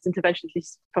this intervention, at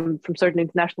least from certain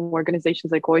international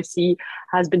organizations like OSCE,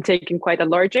 has been taken quite in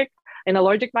a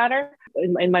logic manner.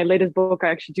 In my latest book, I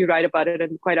actually do write about it,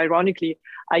 and quite ironically,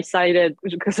 I cited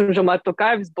Kazakhstan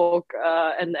Tokayev's book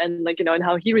and like, and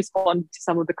how he responded to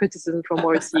some of the criticism from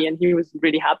OSCE, and he was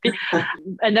really happy.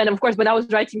 And then, of course, when I was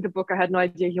writing the book, I had no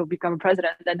idea he'll become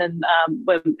president. And then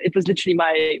when it was literally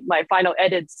my final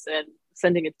edits and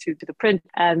sending it to the print,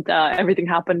 and everything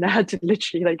happened. I had to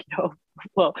literally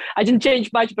well, I didn't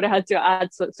change much, but I had to add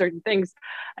certain things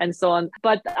and so on.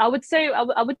 But I would say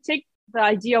I would take the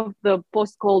idea of the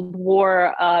post-Cold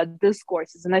War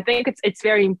discourses. And I think it's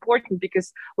very important,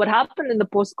 because what happened in the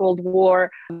post-Cold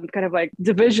War, kind of like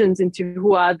divisions into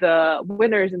who are the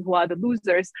winners and who are the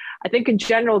losers, I think in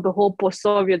general, the whole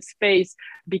post-Soviet space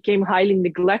became highly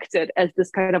neglected as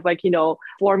this kind of like,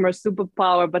 former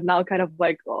superpower, but now kind of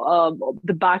like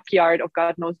the backyard of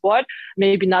God knows what,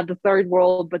 maybe not the third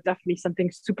world, but definitely something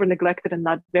super neglected and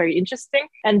not very interesting.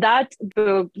 And that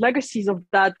the legacies of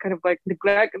that kind of like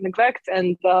neglect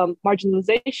and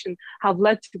marginalization have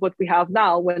led to what we have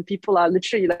now, when people are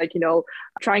literally like,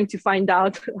 trying to find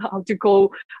out how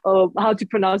to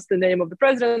pronounce the name of the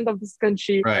president of this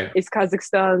country. Right. Is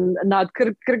Kazakhstan not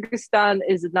Kyrgyzstan?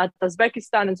 Is it not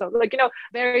Uzbekistan? And so, like,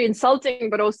 very insulting,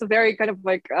 but also very kind of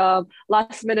like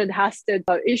last minute hasted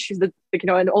issues that, like,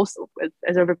 and also,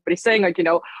 as everybody's saying, like,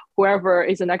 whoever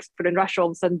is an expert in Russia all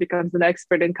of a sudden becomes an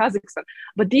expert in Kazakhstan.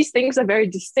 But these things are very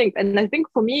distinct. And I think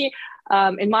for me,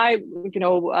 in my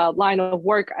line of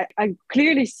work, I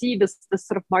clearly see this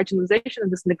sort of marginalization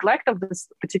and this neglect of this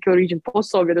particular region,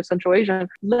 post-Soviet or Central Asian,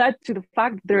 led to the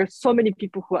fact that there are so many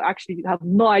people who actually have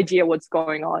no idea what's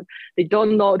going on. They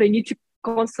don't know. They need to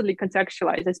constantly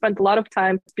contextualize. I spent a lot of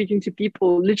time speaking to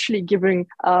people, literally giving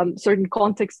certain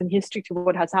context and history to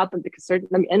what has happened, because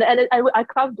I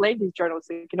can't blame these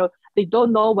journalists. They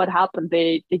don't know what happened.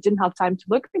 They didn't have time to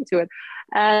look into it,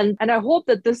 and I hope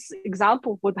that this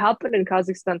example of what happened in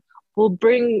Kazakhstan will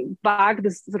bring back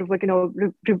this sort of like,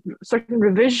 certain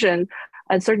revision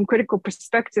and certain critical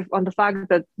perspective on the fact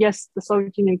that, yes, the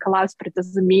Soviet Union collapsed, but it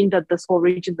doesn't mean that this whole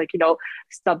region,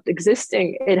 stopped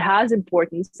existing. It has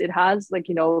importance. It has,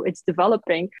 it's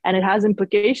developing, and it has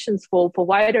implications for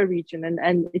wider region,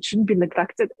 and it shouldn't be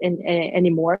neglected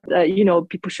anymore.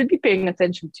 People should be paying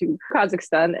attention to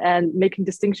Kazakhstan and making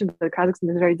distinctions that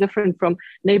Kazakhstan is very different from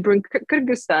neighboring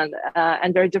Kyrgyzstan,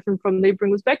 and very different from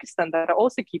neighboring Uzbekistan, that are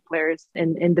also key players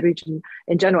in the region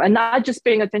in general, and not just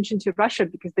paying attention to Russia,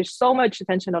 because there's so much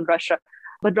attention on Russia.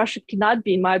 But Russia cannot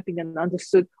be, in my opinion,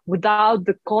 understood without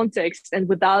the context and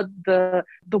without the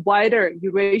wider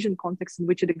Eurasian context in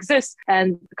which it exists.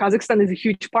 And Kazakhstan is a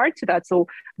huge part to that. So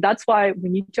that's why we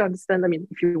need to understand,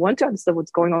 if you want to understand what's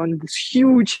going on in this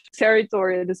huge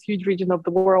territory, this huge region of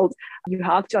the world, you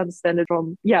have to understand it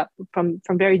from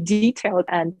very detailed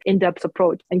and in-depth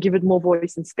approach, and give it more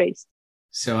voice and space.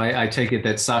 So I take it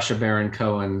that Sacha Baron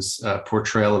Cohen's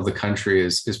portrayal of the country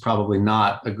is probably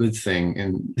not a good thing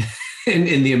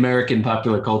in the American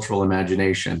popular cultural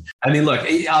imagination. Look,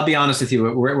 I'll be honest with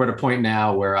you. We're at a point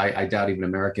now where I doubt even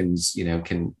Americans,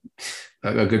 can,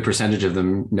 a good percentage of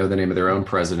them know the name of their own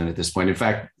president at this point. In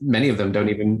fact, many of them don't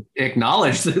even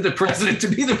acknowledge the president to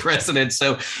be the president.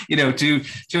 So, to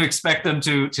expect them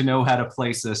to know how to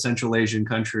place a Central Asian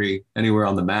country anywhere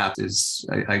on the map is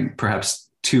perhaps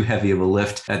too heavy of a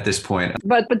lift at this point.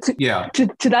 But to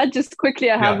that, just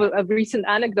quickly, I have a recent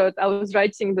anecdote. I was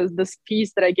writing this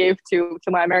piece that I gave to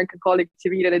my American colleague to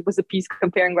read, and it was a piece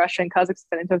comparing Russia and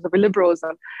Kazakhstan in terms of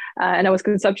liberalism. And I was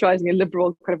conceptualizing a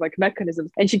liberal kind of like mechanism.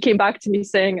 And she came back to me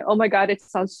saying, "Oh my God, it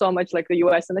sounds so much like the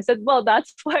US." And I said, well,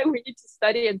 that's why we need to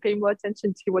study and pay more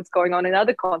attention to what's going on in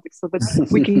other contexts, so that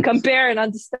we can compare and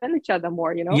understand each other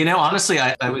more, Honestly,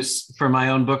 I was, for my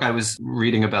own book, I was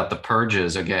reading about the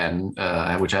purges again,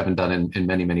 which I haven't done in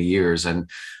many, many years. And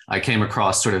I came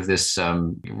across sort of this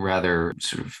rather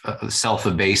sort of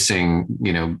self-abasing,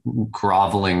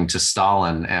 groveling to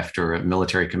Stalin after a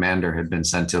military commander had been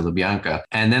sent to Lubyanka.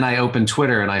 And then I opened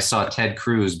Twitter and I saw Ted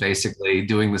Cruz basically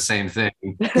doing the same thing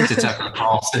to Tucker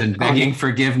Carlson, begging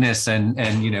forgiveness and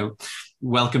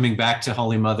welcoming back to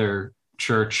Holy Mother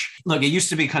Church. Look, it used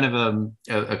to be kind of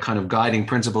a kind of guiding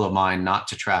principle of mine not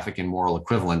to traffic in moral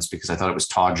equivalence, because I thought it was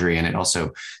tawdry and it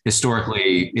also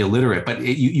historically illiterate, but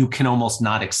you can almost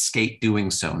not escape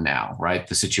doing so now, right?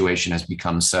 The situation has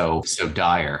become so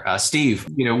dire. Steve,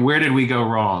 where did we go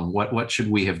wrong? What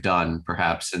should we have done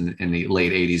perhaps in the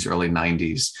late 80s, early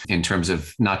 90s in terms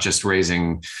of not just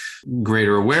raising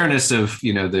greater awareness of,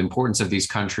 the importance of these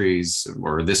countries,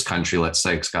 or this country, let's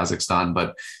say Kazakhstan,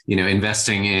 but,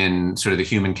 investing in sort sort of the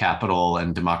human capital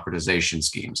and democratization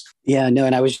schemes. Yeah, no,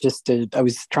 and I was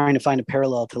trying to find a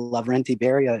parallel to Lavrenti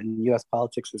Beria in U.S.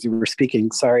 politics as you were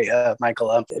speaking. Sorry,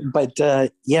 Michael. But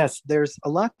yes, there's a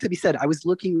lot to be said. I was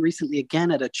looking recently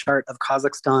again at a chart of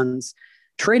Kazakhstan's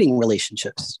trading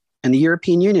relationships. And the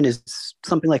European Union is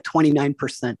something like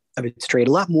 29% of its trade,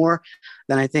 a lot more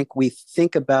than I think we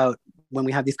think about when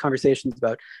we have these conversations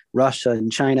about Russia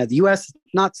and China. The US,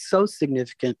 not so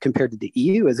significant compared to the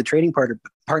EU as a trading partner.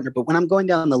 But when I'm going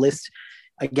down the list,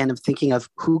 again, of thinking of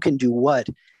who can do what,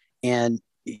 and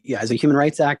as a human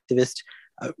rights activist,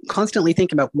 constantly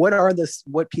thinking about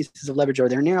what pieces of leverage are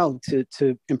there now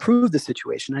to improve the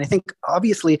situation. And I think,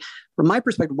 obviously, from my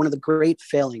perspective, one of the great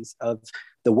failings of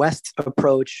the West's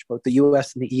approach, both the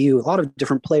US and the EU, a lot of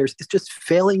different players, is just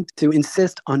failing to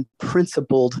insist on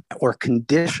principled or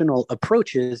conditional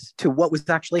approaches to what was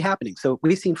actually happening. So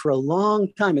we've seen for a long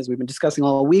time, as we've been discussing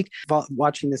all week,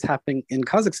 watching this happening in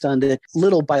Kazakhstan, that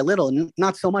little by little, and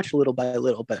not so much little by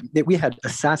little, but that we had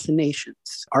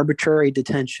assassinations, arbitrary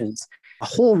detentions, a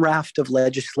whole raft of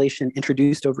legislation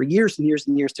introduced over years and years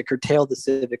and years to curtail the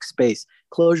civic space,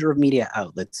 closure of media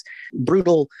outlets,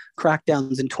 brutal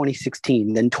crackdowns in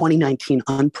 2016, then 2019,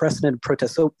 unprecedented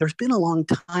protests. So there's been a long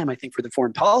time, I think, for the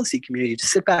foreign policy community to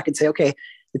sit back and say, okay,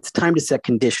 it's time to set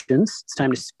conditions. It's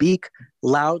time to speak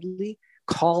loudly,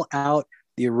 call out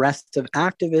the arrest of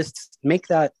activists, make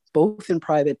that both in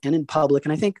private and in public.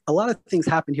 And I think a lot of things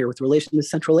happen here with relation to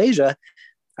Central Asia.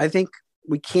 I think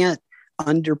we can't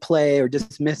underplay or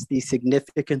dismiss the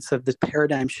significance of the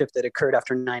paradigm shift that occurred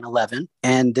after 9/11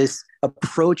 and this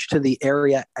approach to the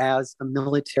area as a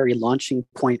military launching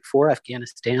point for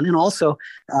Afghanistan, and also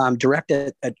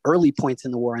directed at early points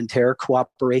in the war on terror,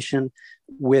 cooperation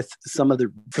with some of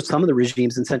the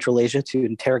regimes in Central Asia to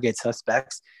interrogate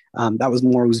suspects. That was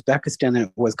more Uzbekistan than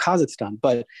it was Kazakhstan.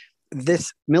 But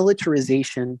this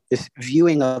militarization, this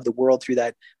viewing of the world through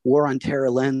that war on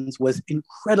terror lens was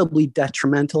incredibly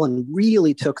detrimental and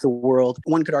really took the world.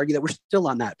 One could argue that we're still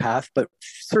on that path, but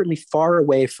certainly far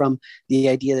away from the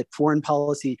idea that foreign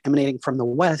policy emanating from the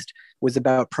West was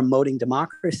about promoting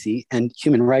democracy and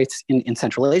human rights in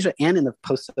Central Asia and in the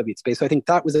post-Soviet space. So I think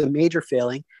that was a major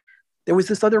failing. There was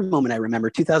this other moment I remember,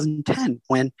 2010,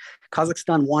 when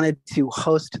Kazakhstan wanted to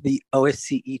host the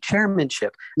OSCE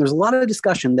chairmanship. And there was a lot of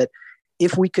discussion that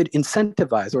if we could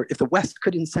incentivize, or if the West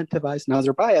could incentivize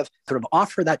Nazarbayev, sort of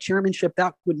offer that chairmanship,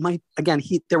 that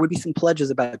there would be some pledges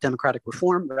about democratic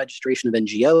reform, the registration of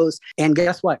NGOs. And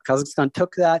guess what? Kazakhstan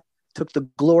took that, took the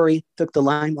glory, took the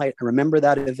limelight. I remember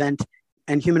that event,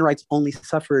 and human rights only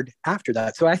suffered after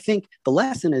that. So I think the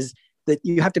lesson is that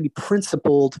you have to be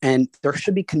principled and there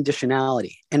should be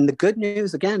conditionality. And the good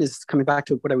news, again, is coming back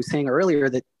to what I was saying earlier,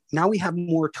 that now we have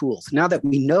more tools. Now that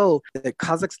we know that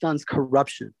Kazakhstan's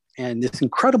corruption and this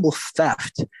incredible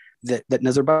theft that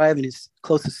Nazarbayev and his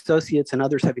close associates and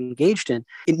others have engaged in,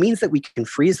 it means that we can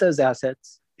freeze those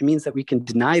assets. It means that we can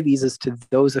deny visas to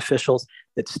those officials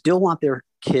that still want their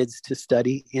kids to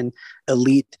study in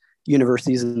elite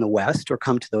universities in the West or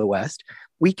come to the West.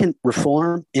 We can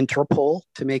reform Interpol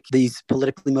to make these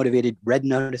politically motivated red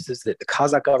notices that the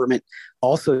Kazakh government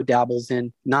also dabbles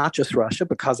in, not just Russia,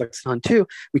 but Kazakhstan too.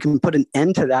 We can put an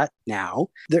end to that now.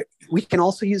 We can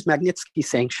also use Magnitsky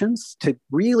sanctions to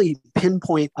really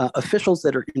pinpoint officials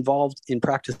that are involved in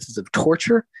practices of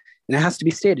torture. And it has to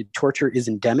be stated, torture is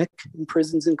endemic in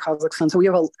prisons in Kazakhstan. So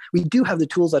we do have the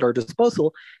tools at our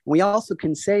disposal. We also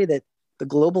can say that the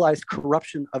globalized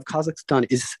corruption of Kazakhstan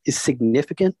is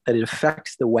significant, that it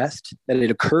affects the West, that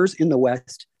it occurs in the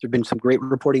West. There's been some great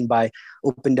reporting by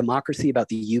Open Democracy about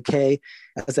the UK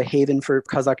as a haven for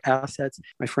Kazakh assets.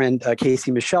 My friend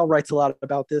Casey Michel writes a lot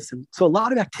about this. And so a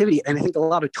lot of activity, and I think a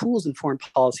lot of tools in foreign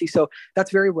policy. So that's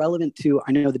very relevant to,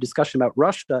 I know, the discussion about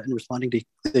Russia and responding to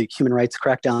the human rights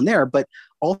crackdown there, but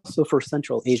also for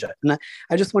Central Asia. And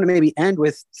I just want to maybe end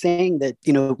with saying that,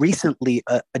 recently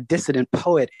a dissident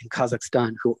poet in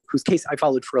Kazakhstan, whose case I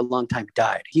followed for a long time,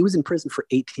 died. He was in prison for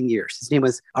 18 years. His name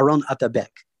was Aron Atabek.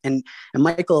 And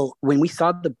Michael, when we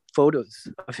saw the photos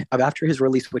of after his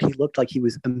release, what he looked like, he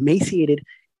was emaciated.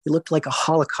 He looked like a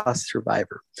Holocaust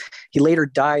survivor. He later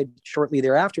died shortly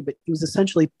thereafter, but he was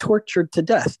essentially tortured to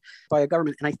death by a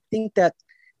government. And I think that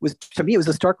to me, it was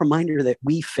a stark reminder that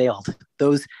we failed,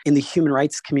 those in the human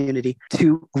rights community,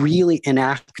 to really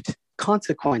enact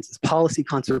policy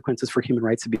consequences for human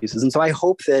rights abuses. And so I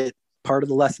hope that part of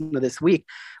the lesson of this week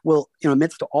will,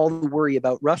 amidst all the worry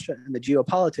about Russia and the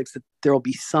geopolitics, that there will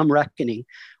be some reckoning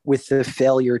with the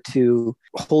failure to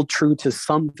hold true to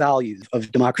some values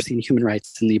of democracy and human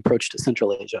rights in the approach to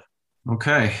Central Asia.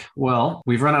 Okay. Well,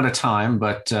 we've run out of time,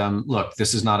 but look,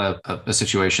 this is not a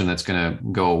situation that's going to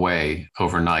go away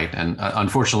overnight. And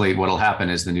unfortunately, what'll happen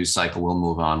is the news cycle will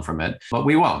move on from it, but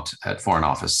we won't at Foreign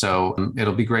Office. So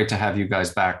it'll be great to have you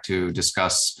guys back to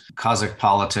discuss Kazakh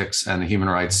politics and the human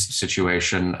rights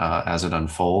situation as it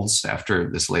unfolds after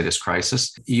this latest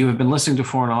crisis. You have been listening to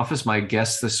Foreign Office. My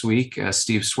guest this week,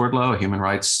 Steve Swerdlow, a human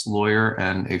rights lawyer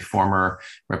and a former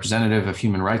representative of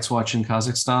Human Rights Watch in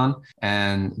Kazakhstan,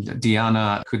 and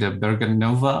Diana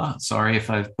Kudaberganova. Sorry if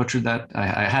I've butchered that.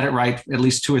 I had it right at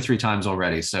least 2 or 3 times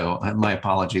already, so my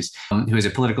apologies. Who is a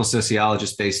political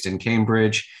sociologist based in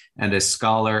Cambridge and a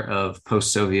scholar of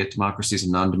post-Soviet democracies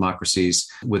and non-democracies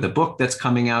with a book that's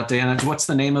coming out. Diana, what's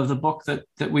the name of the book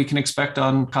that we can expect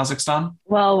on Kazakhstan?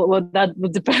 Well, that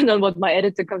would depend on what my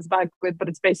editor comes back with, but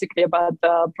it's basically about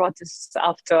the protests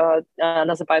after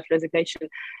Nazarbayev's resignation.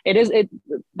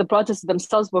 The protests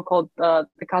themselves were called the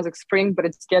Kazakh Spring, but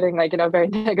it's getting very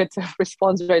negative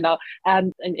response right now,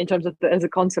 and in terms of as a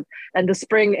concept. And the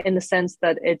spring, in the sense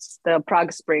that it's the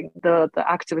Prague Spring. The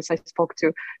activists I spoke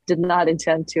to did not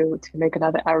intend to make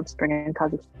another Arab Spring in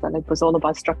Kazakhstan. It was all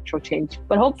about structural change.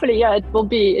 But hopefully, it will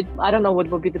be. I don't know what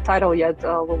will be the title yet.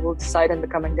 We'll decide in the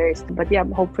coming days. But yeah,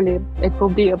 hopefully it will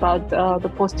be about the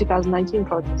post-2019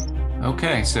 protests.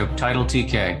 Okay, so title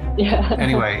TK. Yeah.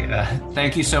 Anyway,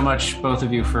 thank you so much, both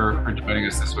of you, for joining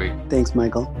us this week. Thanks,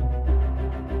 Michael.